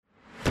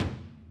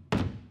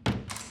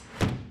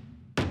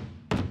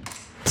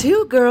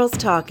Two girls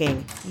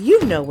talking.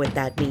 You know what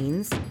that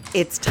means.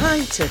 It's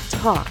time to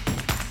talk.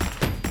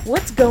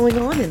 What's going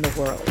on in the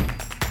world?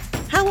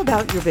 How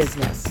about your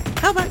business?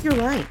 How about your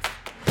life?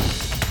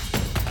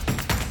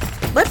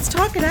 Let's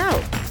talk it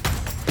out.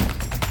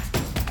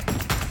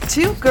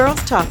 Two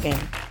girls talking.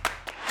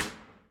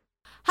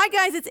 Hi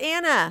guys, it's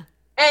Anna.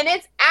 And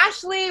it's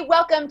Ashley.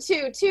 Welcome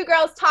to Two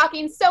Girls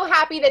Talking. So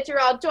happy that you're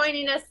all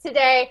joining us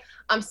today.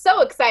 I'm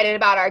so excited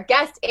about our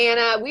guest,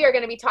 Anna. We are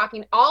going to be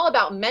talking all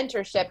about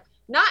mentorship,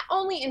 not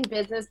only in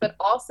business, but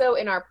also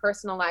in our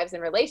personal lives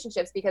and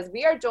relationships, because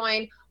we are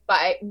joined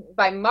by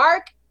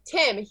Mark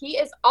Timm. He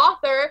is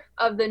author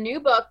of the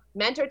new book,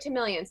 Mentor to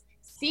Millions,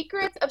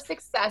 Secrets of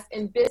Success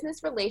in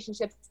Business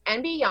Relationships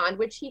and Beyond,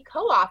 which he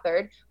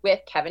co-authored with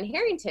Kevin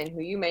Harrington,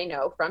 who you may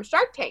know from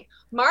Shark Tank.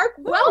 Mark,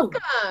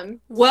 welcome.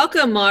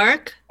 Welcome,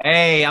 Mark.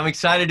 Hey, I'm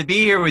excited to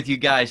be here with you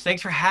guys.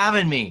 Thanks for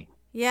having me.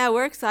 Yeah,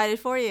 we're excited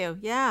for you.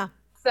 Yeah.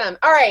 Awesome.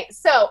 All right,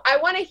 so I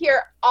want to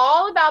hear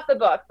all about the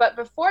book, but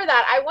before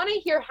that, I want to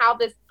hear how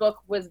this book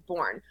was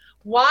born.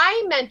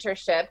 Why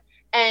mentorship,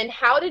 and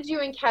how did you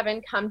and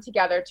Kevin come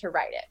together to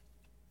write it?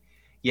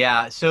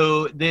 Yeah,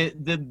 so the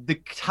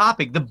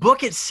topic, the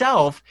book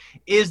itself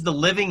is the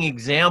living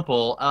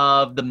example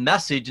of the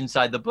message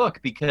inside the book,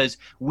 because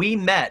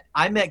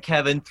I met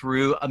Kevin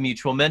through a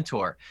mutual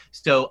mentor.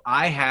 So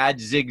I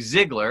had Zig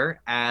Ziglar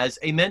as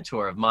a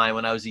mentor of mine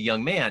when I was a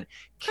young man.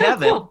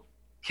 Cool.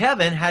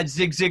 Kevin had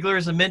Zig Ziglar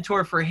as a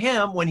mentor for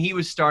him when he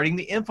was starting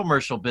the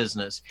infomercial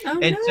business. Oh,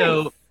 and nice.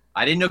 so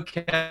I didn't know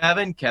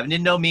Kevin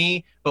didn't know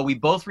me, but we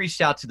both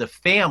reached out to the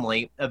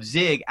family of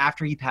Zig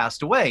after he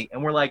passed away.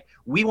 And we're like,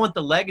 we want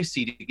the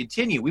legacy to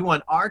continue. We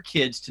want our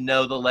kids to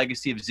know the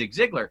legacy of Zig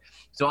Ziglar.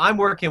 So I'm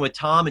working with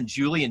Tom and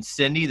Julie and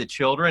Cindy, the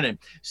children, and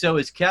so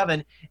is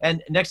Kevin.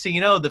 And next thing you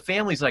know, the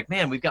family's like,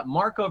 man, we've got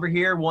Mark over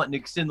here wanting to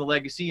extend the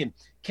legacy and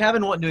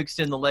Kevin wanting to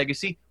extend the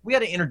legacy. We got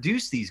to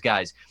introduce these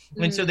guys.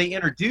 And so they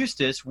introduced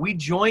us. We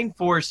joined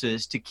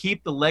forces to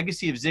keep the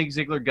legacy of Zig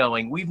Ziglar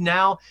going. We've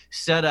now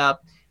set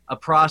up a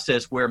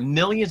process where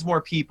millions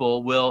more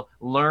people will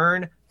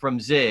learn from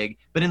Zig.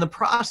 But in the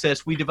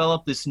process, we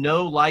developed this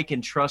know, like,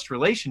 and trust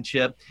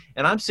relationship.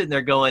 And I'm sitting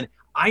there going,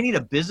 I need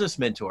a business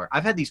mentor.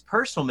 I've had these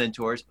personal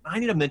mentors, but I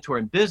need a mentor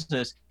in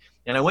business.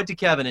 And I went to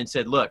Kevin and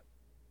said, look,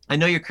 I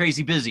know you're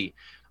crazy busy,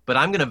 but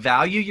I'm going to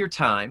value your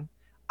time.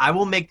 I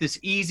will make this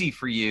easy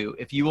for you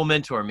if you will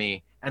mentor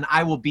me, and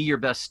I will be your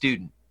best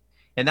student.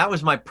 And that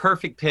was my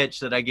perfect pitch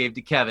that I gave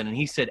to Kevin. And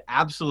he said,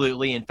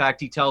 absolutely. In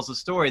fact, he tells the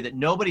story that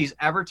nobody's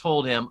ever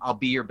told him, I'll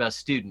be your best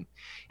student.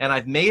 And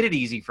I've made it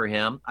easy for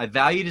him. I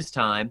valued his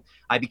time.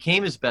 I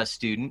became his best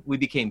student. We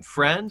became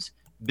friends,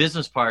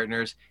 business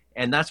partners.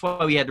 And that's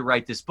why we had to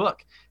write this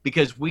book,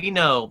 because we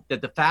know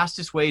that the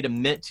fastest way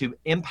to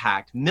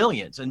impact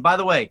millions. And by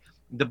the way,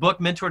 the book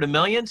Mentor to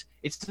Millions,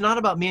 it's not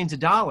about millions of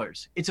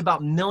dollars. It's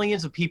about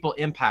millions of people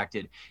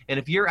impacted. And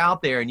if you're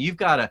out there and you've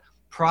got a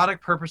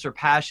product, purpose, or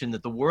passion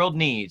that the world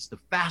needs, the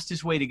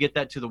fastest way to get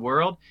that to the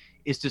world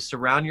is to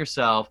surround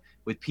yourself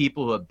with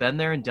people who have been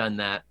there and done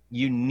that.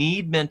 You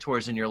need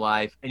mentors in your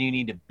life, and you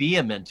need to be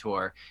a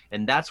mentor.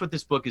 And that's what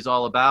this book is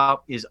all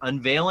about, is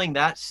unveiling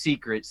that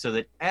secret so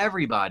that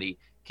everybody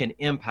can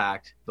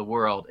impact the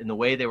world in the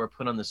way they were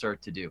put on this earth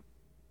to do.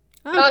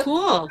 Oh,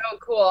 cool. So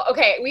cool.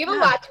 Okay, we have a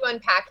lot to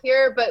unpack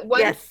here, but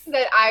one Yes. thing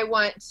that I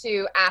want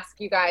to ask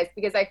you guys,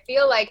 because I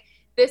feel like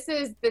this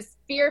is this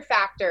fear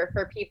factor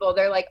for people.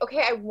 They're like,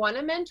 okay, I want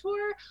a mentor.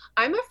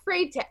 I'm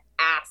afraid to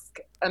ask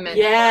a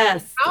mentor.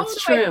 Yes, How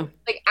that's do I, true.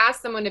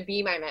 ask someone to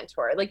be my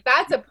mentor? Like,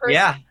 that's a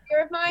personal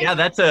fear of mine. Yeah,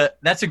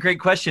 that's a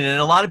great question. And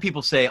a lot of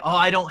people say, oh,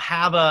 I don't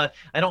have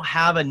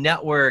a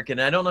network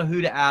and I don't know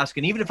who to ask.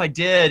 And even if I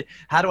did,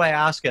 how do I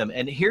ask them?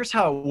 And here's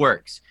how it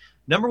works.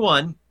 Number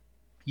one,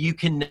 you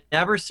can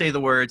never say the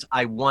words,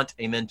 I want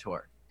a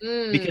mentor,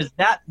 because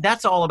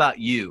that's all about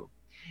you.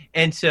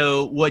 And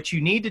so what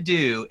you need to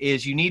do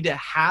is you need to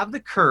have the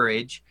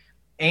courage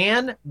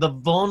and the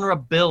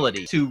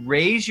vulnerability to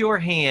raise your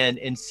hand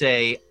and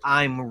say,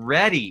 I'm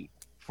ready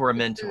for a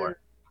mentor.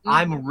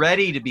 I'm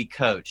ready to be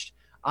coached.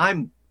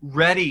 I'm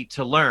ready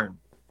to learn,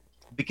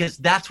 because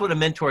that's what a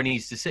mentor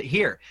needs to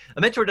hear.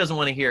 A mentor doesn't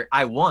want to hear,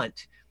 I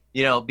want,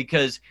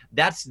 because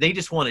they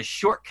just want to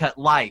shortcut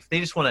life. They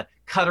just want to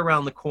cut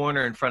around the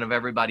corner in front of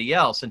everybody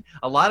else. And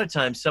a lot of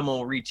times someone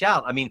will reach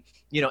out. I mean,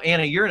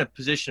 Anna, you're in a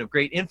position of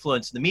great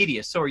influence in the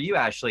media. So are you,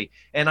 Ashley.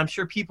 And I'm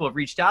sure people have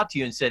reached out to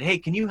you and said, hey,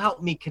 can you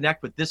help me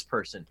connect with this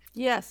person?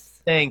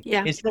 Yes.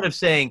 Instead of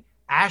saying,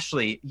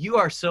 Ashley, you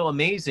are so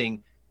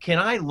amazing. Can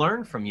I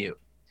learn from you?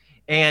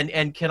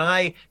 And can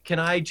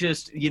I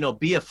just,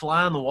 be a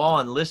fly on the wall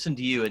and listen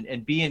to you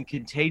and be in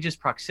contagious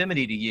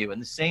proximity to you?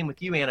 And the same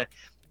with you, Anna.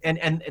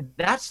 And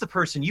that's the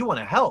person you want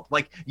to help.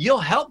 Like, you'll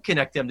help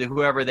connect them to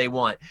whoever they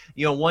want,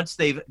 once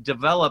they've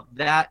developed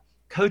that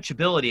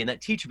coachability and that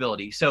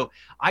teachability. So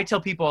I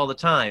tell people all the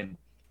time,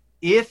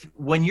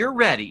 when you're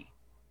ready,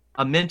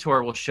 a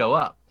mentor will show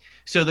up.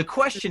 So the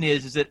question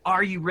is that,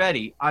 are you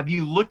ready? Have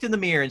you looked in the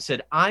mirror and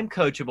said, I'm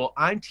coachable,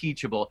 I'm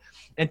teachable?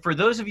 And for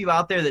those of you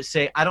out there that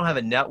say, I don't have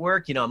a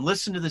network, I'm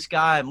listening to this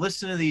guy, I'm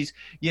listening to these,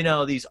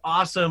 these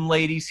awesome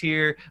ladies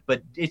here,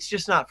 but it's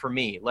just not for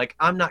me. Like,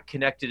 I'm not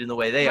connected in the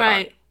way they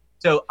are.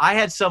 So I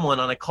had someone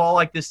on a call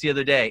like this the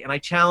other day, and I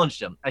challenged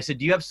them. I said,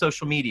 do you have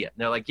social media?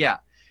 And they're like, yeah.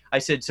 I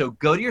said, so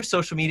go to your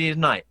social media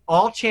tonight,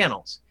 all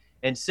channels,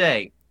 and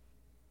say,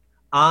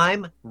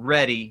 I'm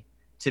ready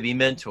to be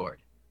mentored.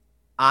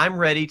 I'm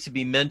ready to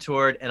be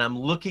mentored, and I'm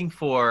looking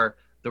for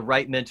the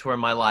right mentor in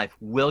my life.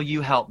 Will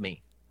you help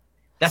me?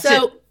 That's it.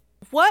 So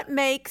what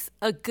makes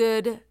a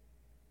good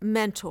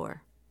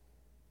mentor?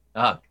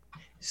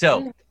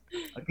 So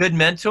a good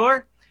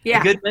mentor? Yeah.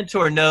 A good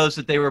mentor knows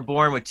that they were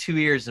born with 2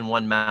 ears and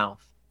 1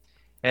 mouth,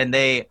 and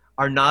they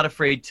are not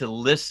afraid to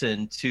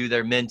listen to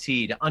their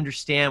mentee, to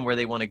understand where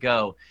they want to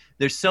go.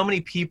 There's so many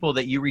people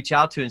that you reach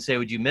out to and say,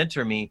 would you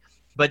mentor me?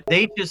 But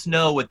they just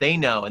know what they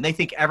know, and they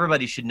think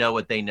everybody should know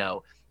what they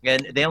know.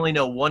 And they only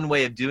know one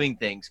way of doing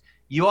things.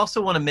 You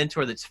also want a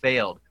mentor that's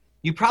failed.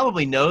 You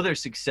probably know their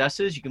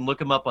successes. You can look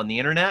them up on the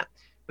internet,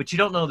 but you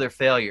don't know their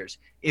failures.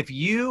 If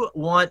you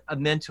want a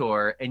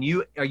mentor and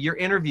you're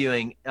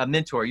interviewing a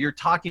mentor, you're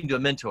talking to a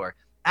mentor,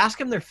 ask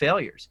them their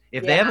failures.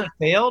 If they haven't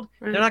failed,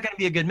 they're not going to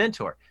be a good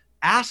mentor.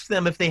 Ask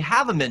them if they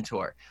have a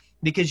mentor,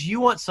 because you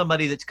want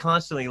somebody that's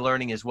constantly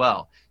learning as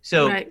well.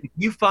 So if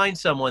you find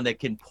someone that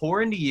can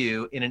pour into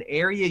you in an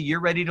area you're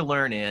ready to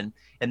learn in,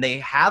 and they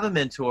have a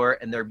mentor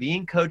and they're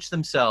being coached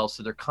themselves,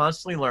 so they're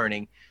constantly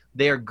learning,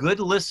 they are good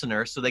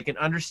listeners so they can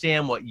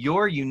understand what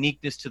your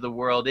uniqueness to the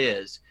world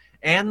is,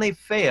 and they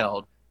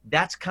failed,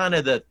 that's kind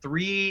of the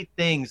 3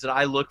 things that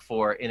I look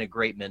for in a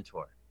great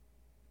mentor.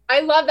 I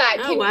love that.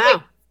 Oh,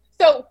 wow.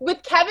 So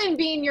with Kevin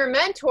being your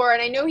mentor,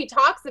 and I know he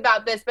talks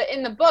about this, but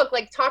in the book,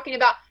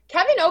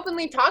 Kevin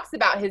openly talks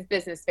about his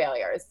business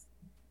failures.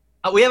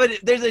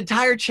 There's an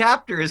entire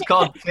chapter is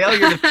called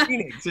Failure to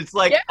Phoenix. It's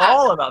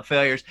all about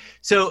failures.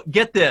 So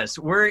get this,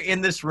 we're in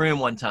this room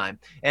one time,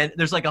 and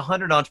there's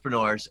 100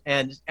 entrepreneurs,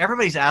 and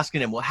everybody's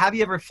asking him, well, have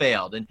you ever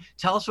failed? And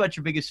tell us about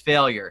your biggest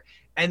failure.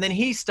 And then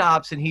he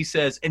stops and he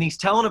says, and he's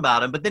telling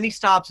about him, but then he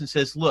stops and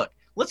says, look,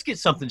 let's get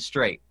something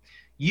straight.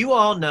 You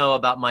all know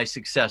about my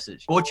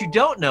successes. But what you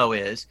don't know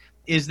is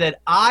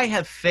that I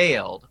have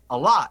failed a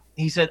lot.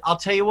 He said, I'll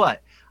tell you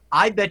what,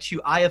 I bet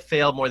you I have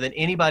failed more than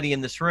anybody in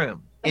this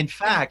room. In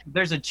fact,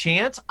 there's a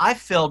chance I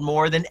failed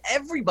more than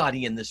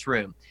everybody in this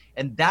room.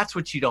 And that's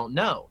what you don't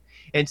know.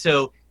 And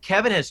so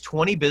Kevin has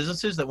 20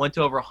 businesses that went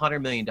to over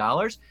 $100 million,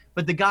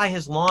 but the guy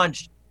has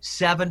launched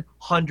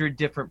 700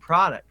 different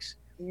products.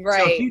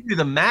 Right. So if you do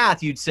the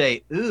math, you'd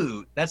say,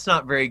 ooh, that's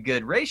not very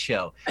good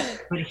ratio.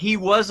 But he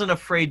wasn't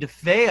afraid to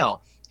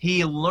fail.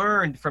 He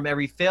learned from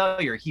every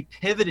failure. He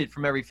pivoted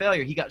from every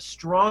failure. He got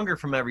stronger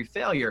from every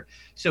failure.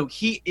 So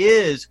he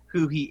is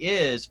who he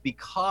is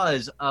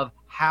because of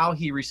how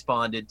he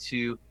responded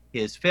to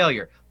his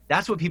failure.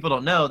 That's what people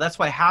don't know. That's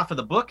why half of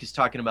the book is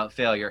talking about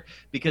failure,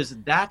 because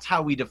that's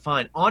how we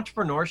define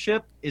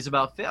entrepreneurship is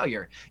about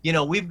failure.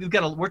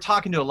 We're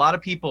talking to a lot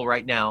of people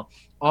right now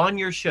on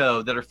your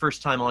show that are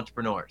first-time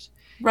entrepreneurs.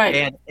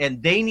 Right.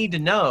 And they need to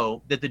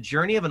know that the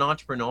journey of an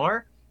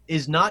entrepreneur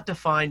is not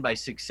defined by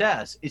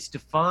success. It's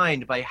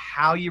defined by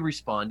how you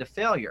respond to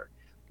failure.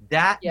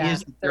 That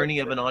is the journey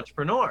of an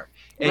entrepreneur.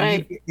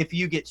 And if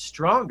you get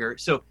stronger,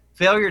 so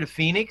failure to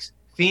Phoenix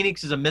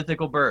is a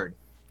mythical bird.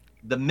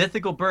 The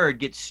mythical bird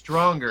gets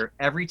stronger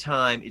every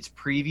time its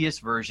previous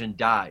version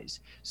dies.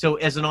 So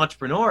as an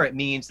entrepreneur, it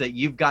means that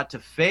you've got to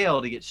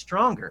fail to get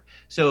stronger.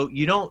 So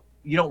you don't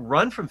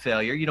run from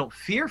failure. You don't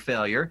fear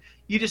failure.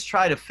 You just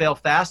try to fail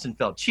fast and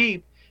fail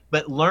cheap,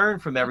 but learn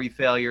from every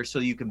failure so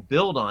you can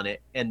build on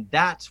it. And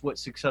that's what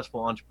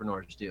successful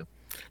entrepreneurs do.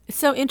 It's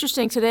so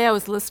interesting. Today I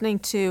was listening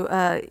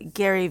to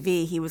Gary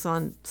Vee. He was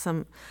on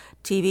some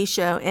TV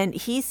show, and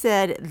he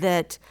said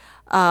that,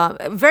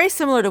 very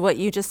similar to what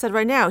you just said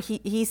right now,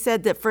 he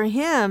said that for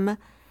him,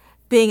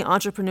 being an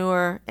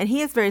entrepreneur, and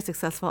he is very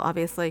successful,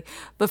 obviously,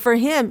 but for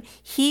him,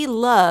 he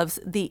loves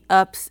the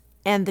ups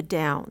and the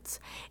downs.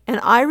 And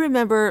I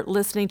remember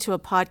listening to a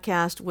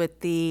podcast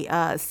with the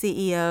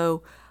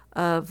CEO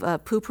of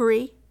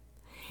Poopery,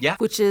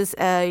 which is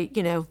a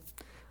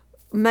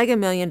mega $1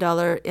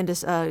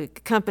 million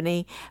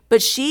company,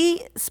 but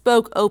she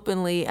spoke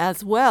openly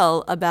as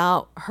well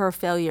about her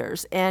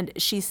failures, and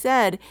she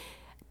said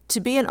to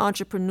be an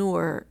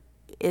entrepreneur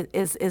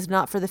is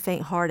not for the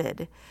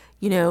faint-hearted.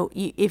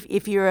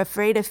 If you're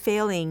afraid of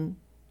failing,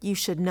 you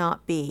should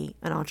not be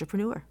an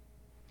entrepreneur.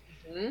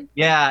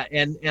 Yeah,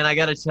 and I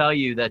got to tell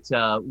you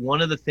that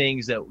one of the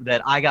things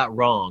that I got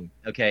wrong,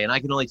 okay, and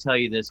I can only tell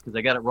you this because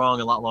I got it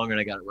wrong a lot longer than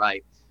I got it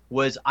right,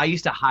 was I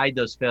used to hide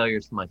those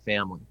failures from my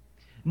family.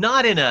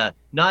 Not in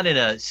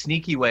a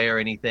sneaky way or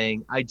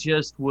anything. I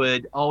just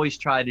would always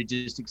try to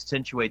just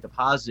accentuate the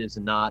positives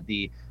and not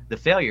the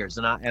failures.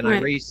 And I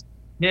raised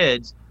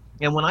kids,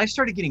 and when I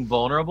started getting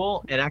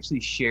vulnerable and actually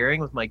sharing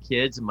with my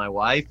kids and my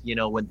wife,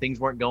 when things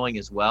weren't going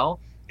as well,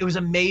 it was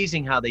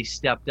amazing how they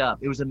stepped up.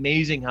 It was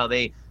amazing how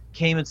they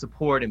came in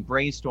support and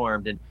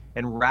brainstormed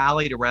and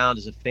rallied around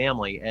as a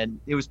family. And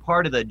it was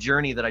part of the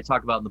journey that I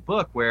talk about in the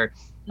book, where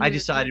I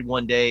decided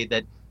one day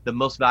that the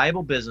most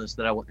valuable business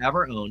that I will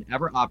ever own,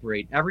 ever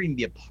operate, ever even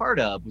be a part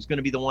of was going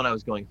to be the one I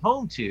was going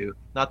home to,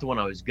 not the one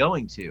I was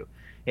going to.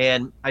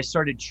 And I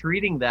started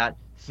treating that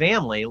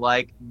family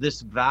like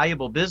this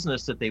valuable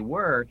business that they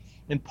were.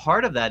 And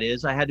part of that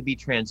is I had to be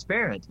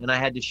transparent, and I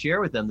had to share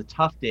with them the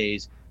tough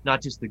days,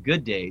 not just the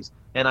good days.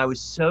 And I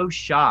was so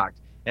shocked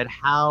at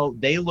how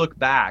they look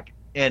back,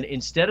 and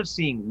instead of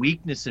seeing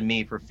weakness in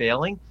me for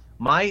failing,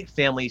 my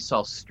family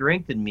saw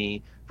strength in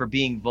me for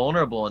being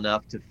vulnerable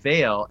enough to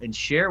fail and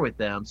share with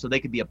them so they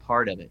could be a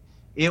part of it.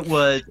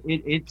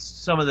 It's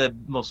some of the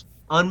most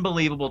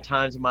unbelievable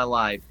times in my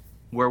life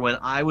where when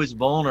I was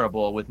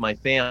vulnerable with my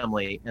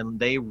family and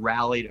they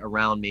rallied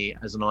around me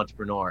as an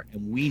entrepreneur,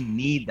 and we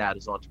need that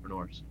as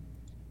entrepreneurs.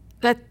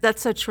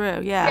 That's so true.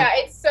 Yeah. Yeah,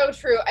 it's so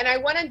true. And I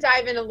want to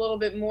dive in a little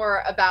bit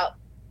more about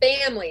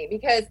family,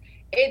 because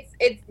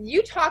it's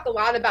you talk a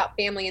lot about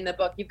family in the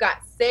book. You've got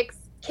 6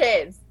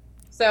 kids.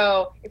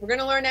 So if we're going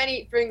to learn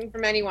anything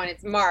from anyone,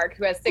 it's Mark,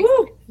 who has 6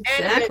 kids.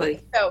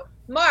 Exactly. So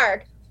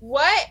Mark,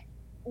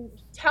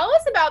 tell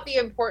us about the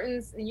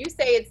importance. You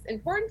say it's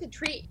important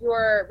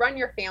to run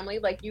your family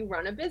like you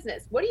run a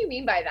business. What do you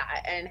mean by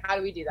that, and how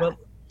do we do that?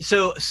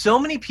 Well, so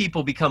many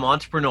people become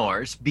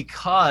entrepreneurs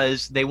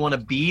because they want to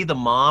be the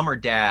mom or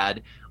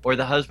dad or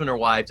the husband or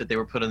wife that they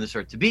were put on this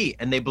earth to be.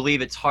 And they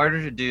believe it's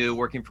harder to do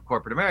working for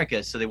corporate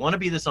America. So they want to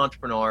be this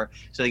entrepreneur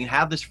so they can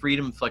have this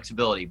freedom and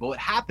flexibility. But what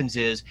happens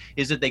is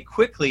that they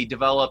quickly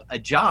develop a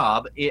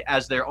job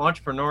as their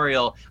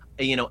entrepreneurial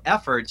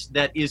efforts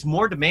that is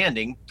more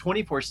demanding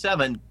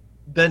 24/7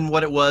 than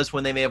what it was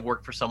when they may have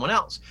worked for someone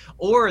else.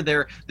 Or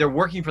they're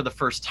working for the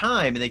first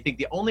time and they think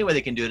the only way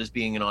they can do it is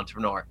being an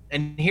entrepreneur.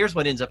 And here's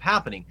what ends up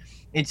happening.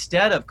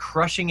 Instead of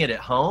crushing it at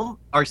home,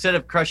 or instead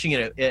of crushing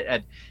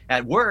it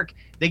at work,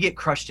 they get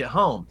crushed at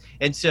home.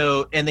 And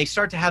they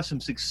start to have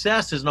some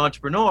success as an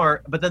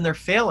entrepreneur, but then they're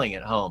failing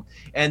at home.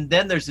 And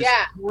then there's this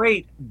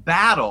great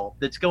battle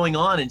that's going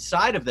on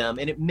inside of them,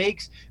 and it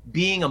makes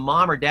being a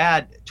mom or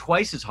dad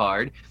twice as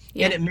hard.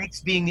 Yeah. And it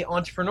makes being the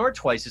entrepreneur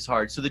twice as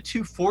hard. So the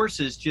two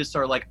forces just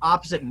are like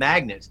opposite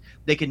magnets.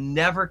 They can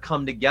never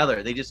come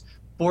together. They just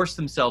force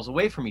themselves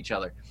away from each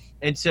other.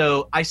 And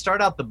so I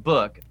start out the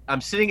book.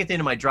 I'm sitting at the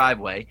end of my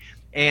driveway,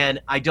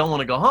 and I don't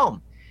want to go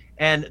home.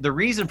 And the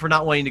reason for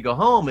not wanting to go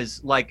home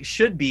is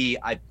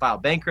I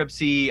filed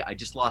bankruptcy. I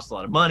just lost a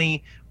lot of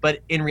money.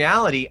 But in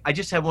reality, I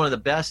just had one of the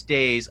best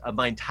days of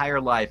my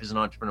entire life as an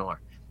entrepreneur.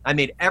 I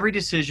made every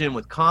decision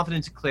with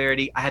confidence and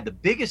clarity. I had the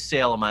biggest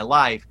sale of my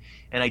life,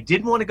 and I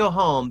didn't want to go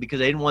home because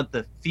I didn't want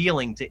the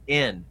feeling to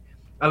end.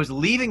 I was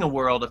leaving a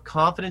world of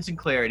confidence and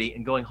clarity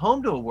and going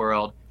home to a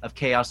world of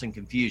chaos and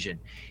confusion.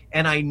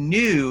 And I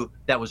knew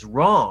that was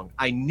wrong.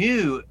 I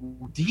knew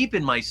deep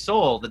in my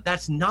soul that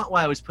that's not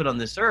why I was put on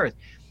this earth.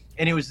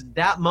 And it was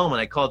that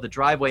moment, I call it the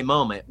driveway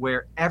moment,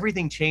 where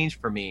everything changed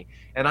for me.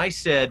 And I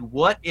said,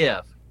 what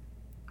if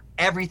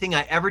everything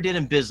I ever did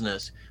in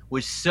business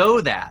was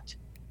so that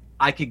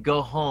I could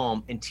go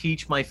home and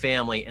teach my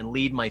family and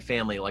lead my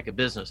family like a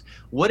business?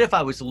 What if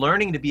I was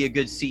learning to be a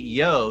good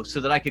CEO so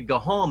that I could go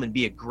home and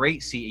be a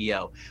great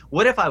CEO?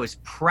 What if I was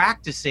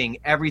practicing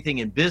everything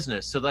in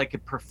business so that I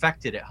could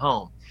perfect it at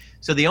home?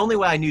 So the only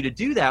way I knew to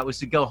do that was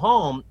to go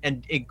home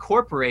and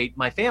incorporate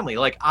my family.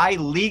 Like, I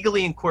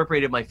legally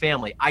incorporated my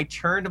family. I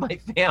turned my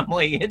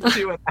family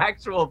into an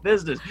actual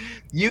business.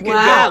 You can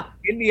go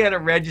to Indiana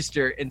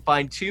Register and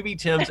find Tubi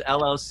Tim's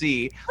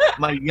LLC.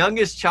 My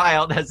youngest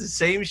child has the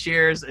same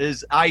shares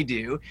as I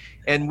do.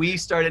 And we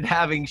started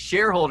having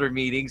shareholder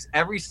meetings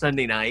every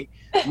Sunday night.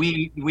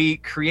 We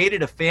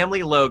created a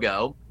family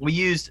logo. We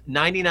used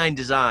 99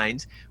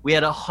 designs. We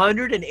had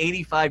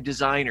 185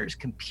 designers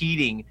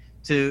competing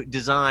to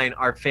design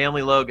our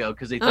family logo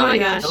because they thought it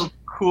was so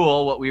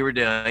cool what we were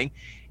doing.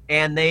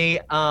 And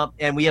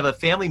and we have a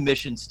family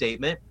mission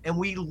statement, and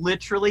we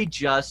literally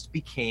just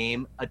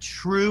became a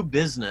true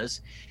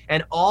business.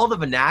 And all the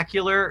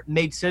vernacular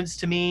made sense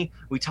to me.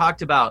 We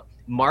talked about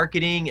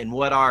marketing and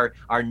what our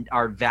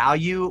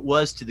value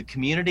was to the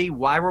community.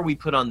 Why were we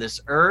put on this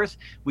earth?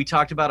 We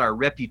talked about our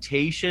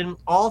reputation,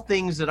 all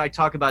things that I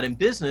talk about in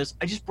business.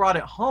 I just brought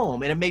it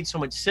home, and it made so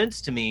much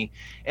sense to me.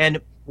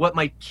 And what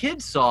my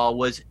kids saw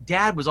was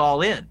Dad was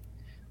all in.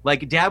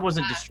 Like, Dad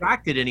wasn't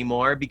distracted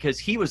anymore because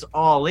he was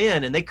all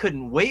in, and they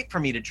couldn't wait for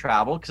me to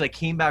travel because I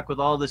came back with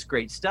all this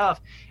great stuff.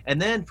 And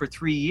then for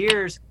 3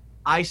 years,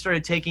 I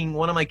started taking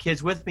one of my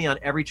kids with me on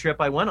every trip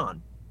I went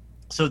on.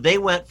 So they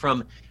went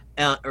from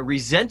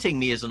resenting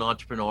me as an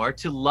entrepreneur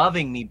to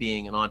loving me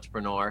being an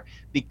entrepreneur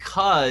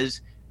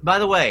because, by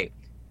the way,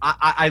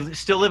 I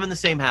still live in the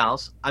same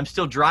house. I'm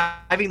still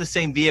driving the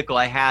same vehicle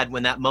I had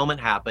when that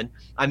moment happened.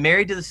 I'm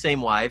married to the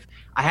same wife.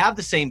 I have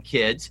the same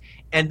kids.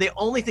 And the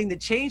only thing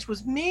that changed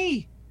was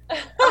me.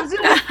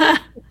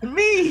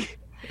 Me.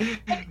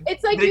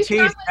 It's like it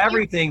changed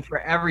everything for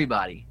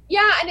everybody.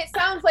 Yeah, and it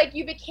sounds like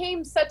you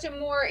became such a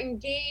more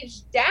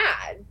engaged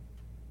dad.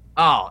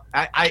 Oh,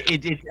 I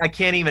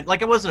can't even,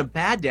 like, I wasn't a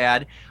bad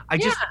dad. I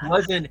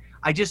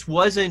just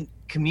wasn't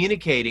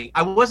communicating.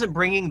 I wasn't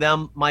bringing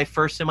them my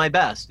first and my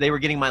best. They were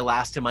getting my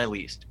last and my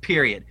least,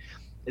 period.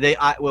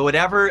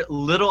 Whatever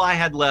little I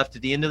had left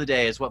at the end of the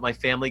day is what my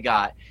family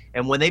got.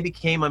 And when they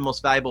became my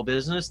most valuable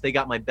business, they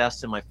got my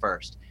best and my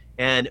first.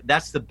 And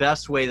that's the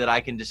best way that I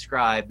can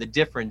describe the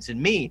difference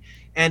in me.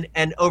 And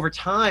over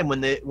time,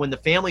 when the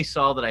family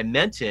saw that I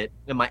meant it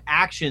and my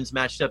actions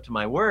matched up to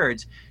my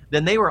words,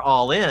 then they were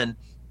all in.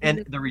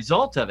 And the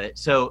result of it.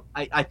 So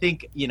I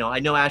think, I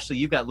know, Ashley,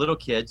 you've got little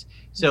kids.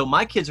 So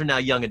my kids are now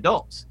young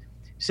adults.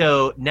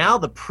 So now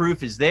the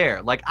proof is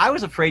there. Like, I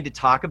was afraid to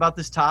talk about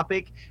this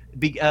topic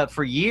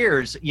for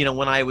years.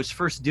 When I was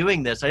first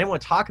doing this, I didn't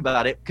want to talk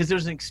about it because it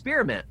was an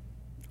experiment.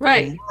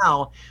 Right. And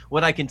now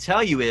what I can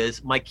tell you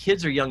is my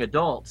kids are young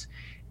adults.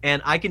 And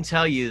I can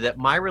tell you that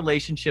my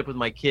relationship with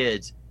my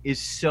kids is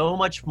so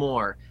much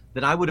more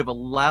than I would have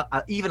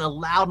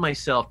allowed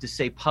myself to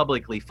say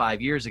publicly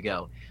 5 years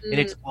ago. And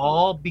it's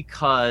all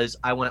because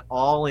I went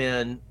all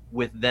in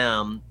with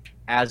them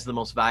as the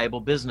most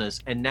valuable business.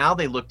 And now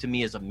they look to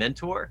me as a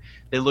mentor.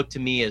 They look to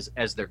me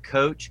as their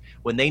coach.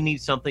 When they need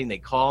something, they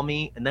call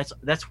me. And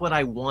that's what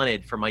I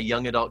wanted for my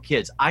young adult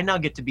kids. I now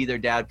get to be their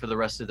dad for the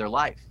rest of their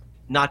life,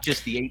 not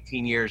just the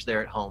 18 years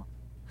they're at home.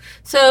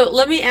 So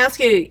let me ask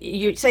you,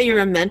 you say you're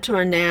a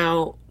mentor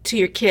now to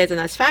your kids, and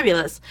that's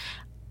fabulous.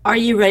 Are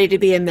you ready to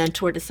be a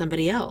mentor to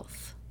somebody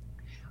else?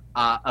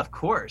 Of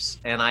course.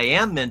 And I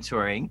am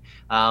mentoring.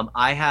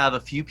 I have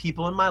a few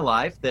people in my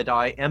life that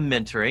I am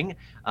mentoring,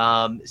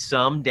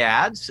 some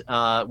dads,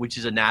 which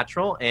is a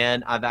natural.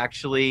 And I've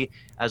actually,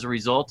 as a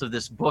result of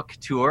this book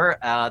tour,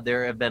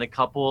 there have been a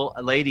couple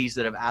ladies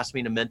that have asked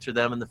me to mentor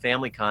them in the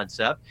family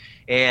concept.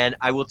 And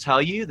I will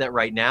tell you that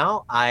right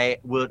now, I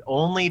would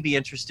only be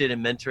interested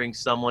in mentoring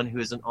someone who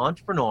is an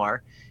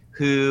entrepreneur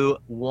who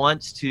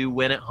wants to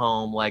win at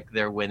home like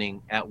they're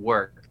winning at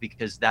work,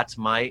 because that's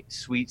my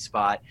sweet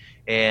spot.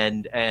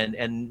 And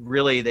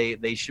really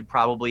they should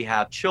probably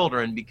have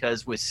children,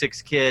 because with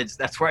 6 kids,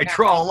 that's where I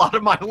draw a lot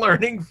of my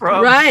learning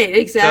from. Right,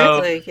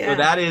 exactly. So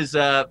that is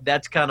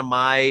that's kind of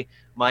my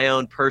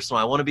own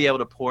personal. I want to be able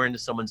to pour into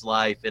someone's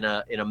life in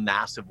a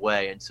massive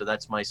way. And so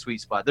that's my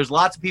sweet spot. There's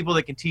lots of people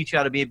that can teach you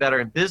how to be better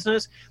in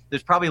business.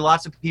 There's probably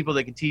lots of people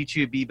that can teach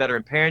you to be better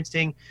in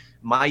parenting.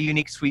 My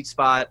unique sweet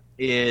spot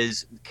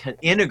is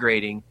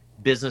integrating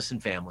business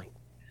and family.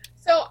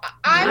 So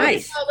I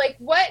Nice. want to know,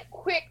 what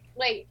quick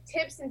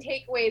tips and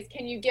takeaways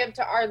can you give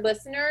to our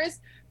listeners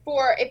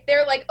for if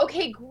they're like,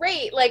 okay,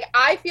 great,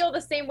 I feel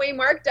the same way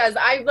Mark does.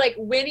 I'm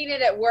winning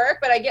it at work,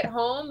 but I get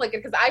home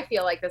because I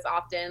feel like this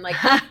often.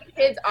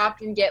 Kids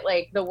often get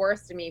the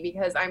worst of me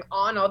because I'm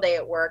on all day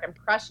at work. I'm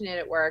crushing it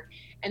at work,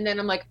 and then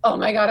I'm like, oh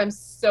my God, I'm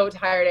so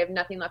tired. I have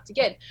nothing left to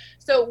give.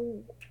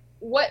 So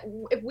what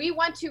if we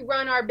want to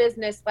run our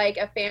business like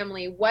a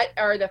family? What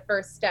are the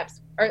first steps?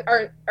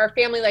 Or our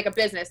family like a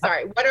business?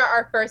 Sorry, what are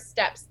our first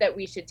steps that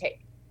we should take?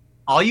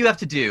 All you have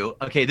to do,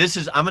 I'm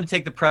going to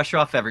take the pressure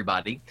off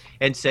everybody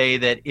and say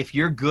that if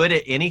you're good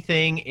at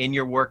anything in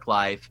your work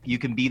life, you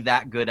can be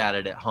that good at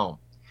it at home.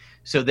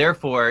 So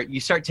therefore, you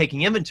start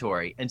taking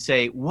inventory and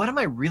say, what am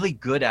I really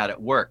good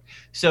at work?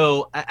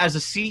 So as a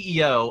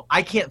CEO,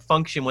 I can't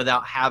function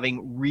without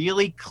having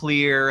really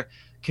clear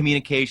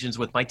communications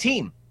with my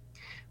team.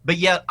 But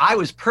yet I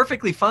was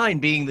perfectly fine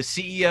being the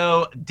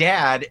CEO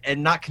dad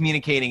and not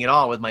communicating at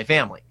all with my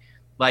family.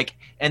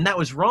 And that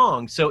was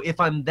wrong. So if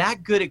I'm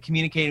that good at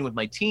communicating with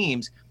my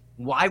teams,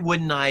 why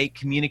wouldn't I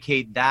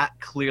communicate that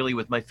clearly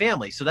with my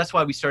family? So that's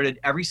why we started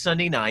every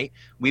Sunday night,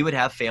 we would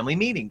have family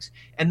meetings,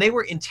 and they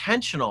were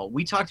intentional.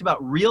 We talked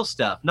about real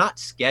stuff, not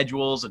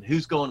schedules and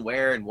who's going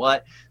where and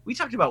what. We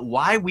talked about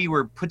why we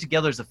were put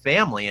together as a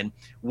family and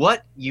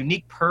what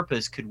unique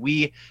purpose could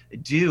we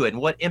do and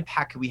what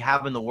impact could we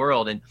have in the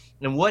world, and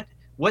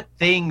what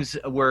things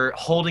were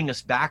holding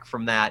us back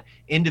from that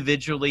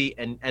individually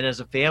and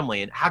as a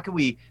family, and how could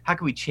we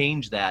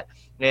change that,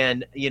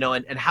 and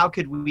how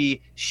could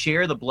we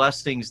share the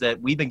blessings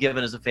that we've been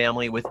given as a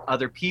family with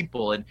other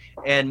people,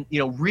 and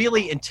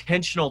really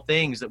intentional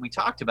things that we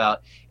talked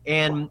about,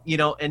 and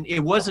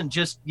it wasn't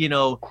just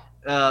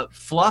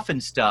fluff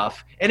and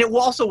stuff, and it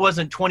also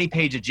wasn't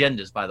 20-page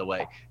agendas, by the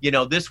way.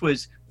 This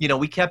was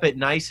we kept it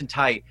nice and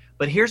tight.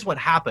 But here's what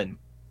happened.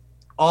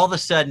 All of a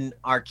sudden,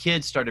 our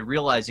kids started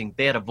realizing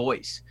they had a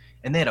voice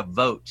and they had a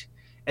vote,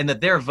 and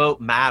that their vote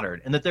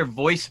mattered and that their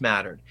voice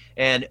mattered.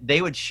 And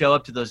they would show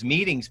up to those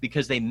meetings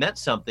because they meant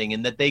something,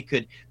 and that they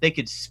could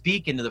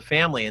speak into the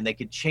family and they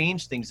could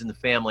change things in the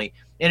family.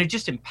 And it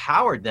just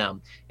empowered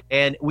them.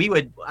 And we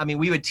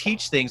would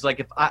teach things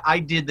like, if I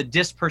did the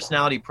DISC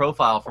personality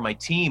profile for my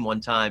team one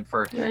time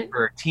for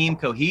team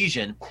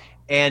cohesion.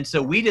 And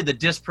so we did the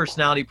DISC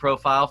personality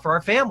profile for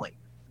our family.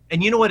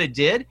 And you know what it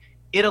did?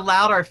 It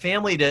allowed our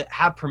family to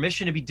have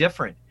permission to be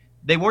different.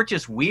 They weren't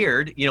just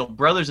weird.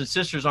 Brothers and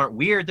sisters aren't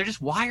weird. They're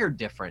just wired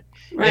different.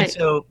 Right. And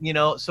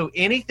so, so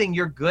anything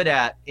you're good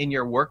at in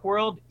your work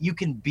world, you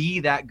can be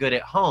that good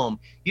at home.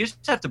 You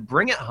just have to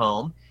bring it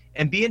home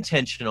and be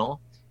intentional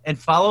and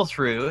follow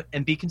through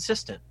and be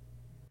consistent.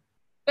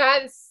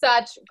 That is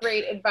such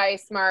great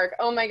advice, Mark.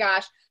 Oh my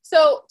gosh.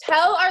 So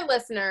tell our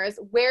listeners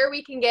where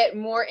we can get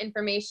more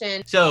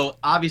information. So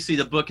obviously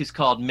the book is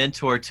called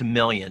Mentor to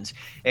Millions.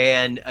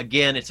 And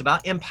again, it's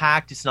about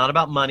impact. It's not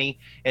about money.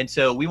 And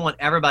so we want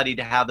everybody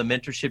to have the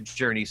mentorship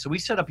journey. So we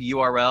set up a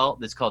URL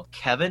that's called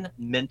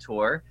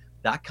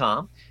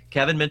kevinmentor.com.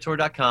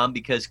 kevinmentor.com,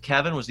 because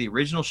Kevin was the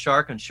original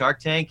shark on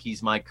Shark Tank.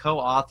 He's my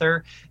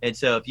co-author. And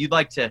so if you'd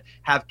like to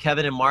have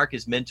Kevin and Mark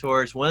as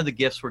mentors, one of the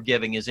gifts we're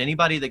giving is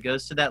anybody that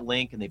goes to that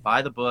link and they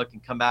buy the book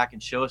and come back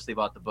and show us they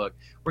bought the book,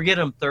 we're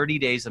getting them 30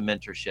 days of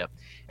mentorship.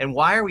 And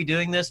why are we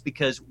doing this?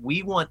 Because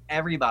we want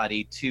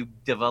everybody to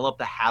develop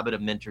the habit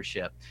of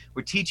mentorship.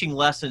 We're teaching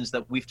lessons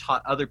that we've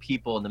taught other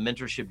people in the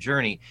mentorship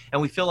journey.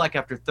 And we feel like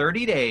after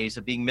 30 days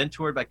of being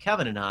mentored by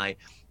Kevin and I,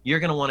 you're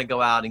going to want to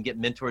go out and get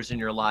mentors in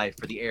your life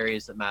for the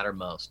areas that matter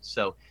most.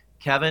 So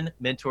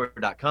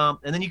kevinmentor.com.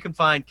 And then you can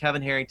find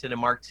Kevin Harrington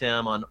and Mark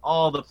Tim on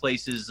all the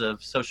places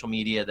of social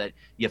media that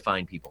you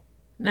find people.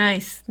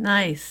 Nice.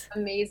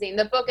 Amazing.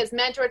 The book is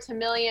Mentor to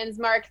Millions.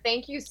 Mark,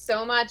 thank you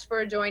so much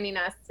for joining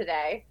us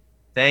today.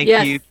 Thank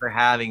you for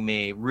having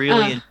me.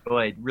 Really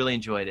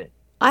enjoyed it.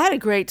 I had a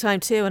great time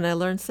too, and I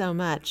learned so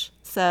much.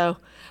 So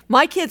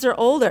my kids are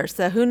older,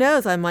 so who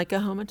knows? I might go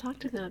home and talk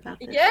to them about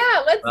this.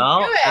 Yeah, let's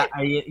do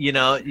it.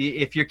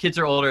 If your kids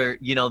are older,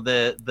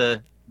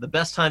 the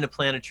best time to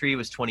plant a tree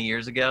was 20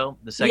 years ago.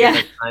 The second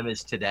best time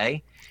is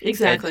today.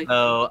 Exactly. And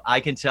so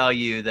I can tell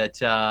you that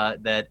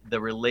that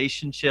the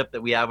relationship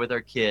that we have with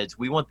our kids,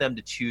 we want them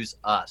to choose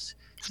us,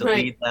 to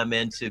lead them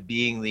into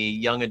being the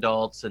young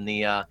adults and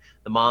the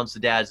moms, the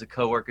dads, the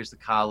coworkers, the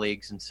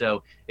colleagues. And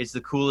so it's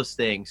the coolest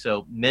thing.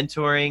 So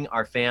mentoring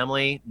our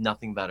family,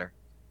 nothing better.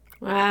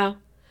 Wow.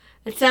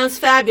 It sounds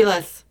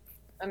fabulous.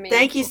 Amazing.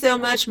 Thank you so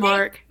much,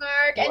 Mark. Thanks,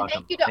 Mark. You're and welcome.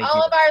 Thank you to Thank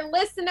all you. of our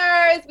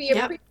listeners. We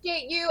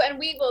appreciate you, and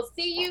we will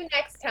see you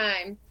next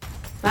time.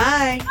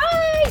 Bye.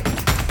 Bye.